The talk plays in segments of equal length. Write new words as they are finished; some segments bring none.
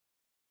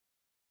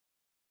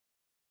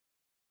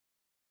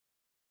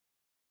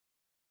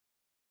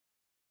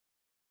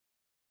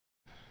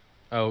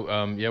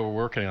Oh, yeah, we're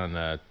working on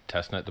the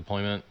testnet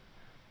deployment.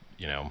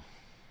 You know,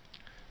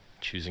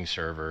 choosing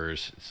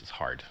servers. It's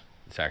hard.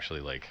 It's actually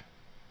like,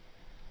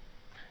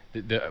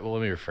 well,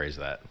 let me rephrase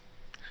that.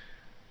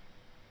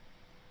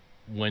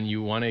 When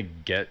you want to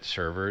get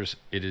servers,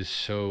 it is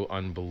so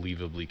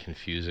unbelievably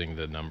confusing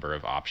the number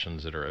of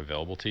options that are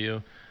available to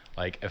you.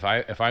 Like if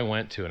I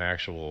went to an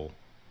actual,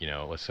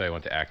 let's say I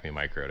went to Acme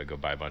Micro to go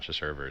buy a bunch of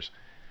servers,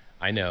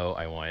 I know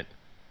I want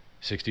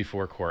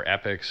 64 core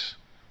epics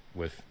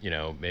with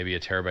maybe a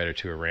terabyte or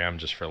two of RAM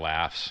just for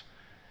laughs,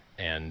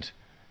 and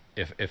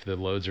if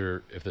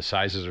the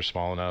sizes are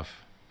small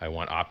enough, I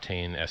want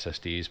Optane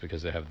SSDs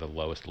because they have the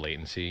lowest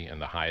latency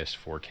and the highest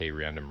 4K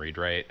random read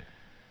rate,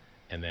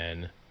 and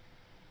then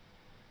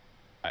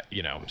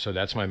so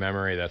that's my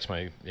memory.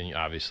 And you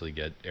obviously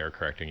get error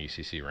correcting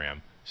ECC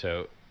RAM.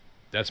 So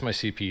that's my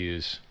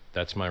CPUs.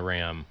 That's my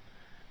RAM.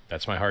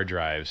 That's my hard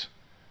drives.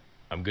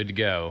 I'm good to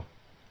go.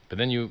 But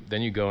then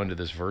you go into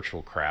this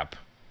virtual crap,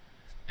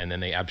 and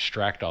then they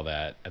abstract all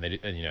that, and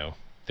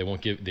they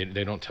won't give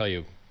they don't tell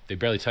you, they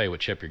barely tell you what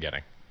chip you're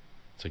getting.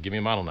 So give me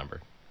a model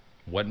number.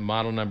 What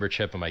model number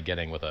chip am I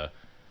getting with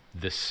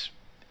this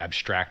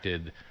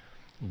abstracted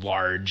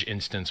large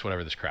instance,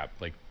 whatever this crap?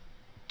 Like,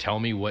 tell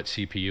me what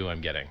CPU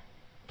I'm getting,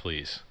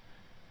 please.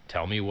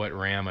 Tell me what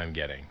RAM I'm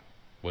getting.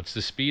 What's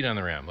the speed on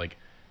the RAM? Like,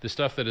 the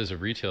stuff that as a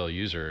retail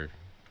user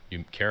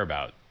you care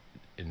about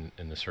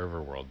in the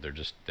server world,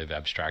 they've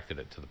abstracted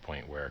it to the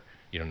point where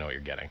you don't know what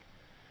you're getting.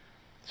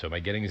 So am I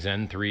getting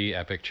Zen 3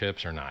 Epic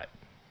chips or not?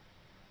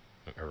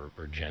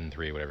 Or Gen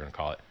 3, whatever you want to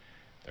call it.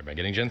 Am I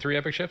getting Gen 3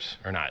 Epic chips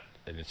or not?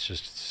 And it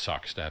just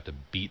sucks to have to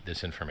beat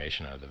this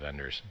information out of the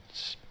vendors.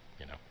 It's,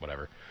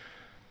 whatever.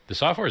 The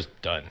software is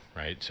done,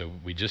 right? So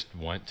we just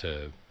want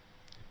to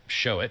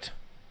show it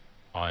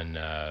on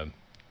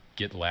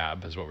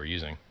GitLab is what we're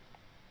using.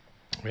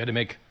 We had to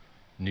make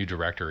new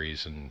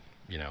directories and,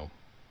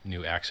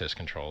 new access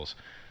controls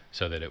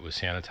so that it was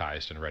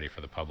sanitized and ready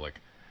for the public.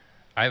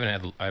 I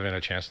haven't had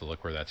a chance to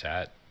look where that's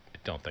at. I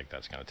don't think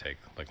that's going to take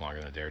like longer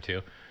than a day or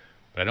two.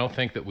 But I don't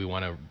think that we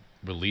want to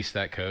release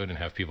that code and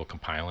have people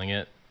compiling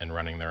it and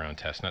running their own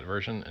testnet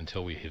version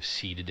until we have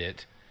seeded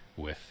it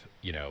with,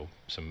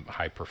 some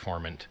high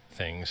performant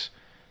things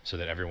so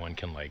that everyone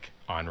can like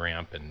on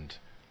ramp and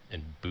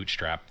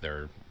bootstrap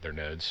their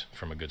nodes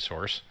from a good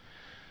source.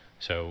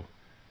 So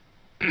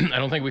I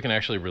don't think we can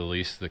actually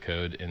release the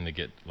code in the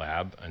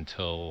GitLab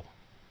until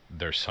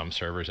there's some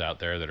servers out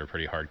there that are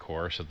pretty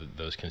hardcore so that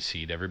those can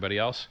seed everybody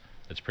else.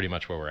 That's pretty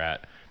much where we're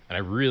at. And I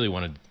really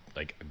want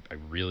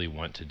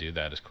to do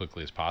that as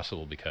quickly as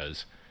possible,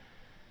 because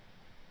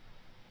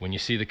when you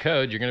see the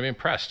code, you're going to be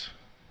impressed.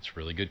 It's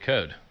really good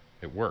code.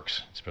 It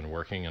works. It's been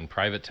working in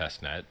private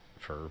testnet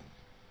for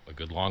a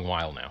good long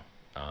while now.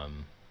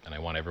 And I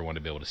want everyone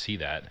to be able to see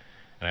that.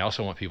 And I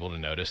also want people to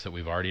notice that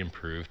we've already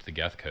improved the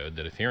Geth code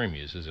that Ethereum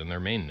uses in their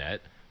mainnet,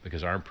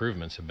 because our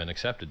improvements have been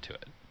accepted to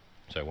it.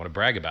 So I want to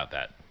brag about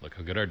that. Look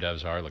how good our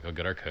devs are. Look how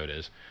good our code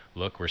is.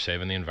 Look, we're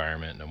saving the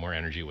environment. No more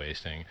energy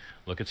wasting.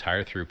 Look, it's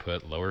higher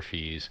throughput, lower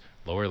fees,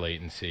 lower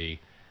latency,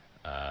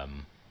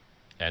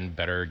 and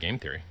better game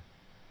theory.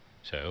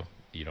 So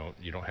you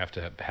don't have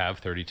to have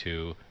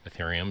 32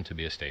 Ethereum to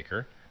be a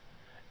staker,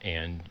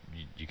 and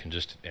you can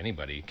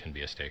anybody can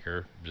be a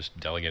staker, just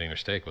delegating their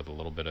stake with a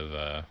little bit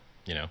of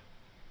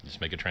just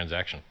make a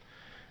transaction.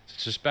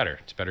 It's just better.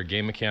 It's better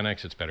game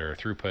mechanics. It's better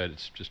throughput.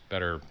 It's just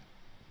better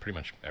pretty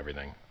much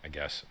everything, I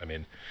guess. I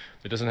mean,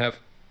 it doesn't have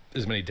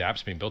as many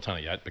dApps being built on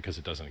it yet because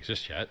it doesn't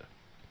exist yet.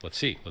 Let's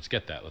see. Let's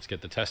get that. Let's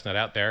get the testnet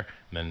out there,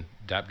 and then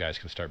dApp guys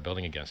can start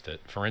building against it.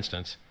 For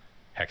instance,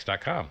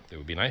 hex.com. It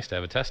would be nice to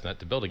have a testnet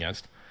to build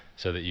against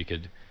so that you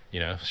could,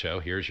 show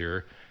here's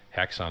your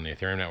hex on the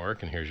Ethereum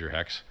network and here's your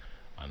hex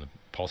on the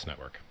Pulse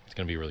network. It's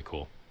going to be really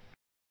cool.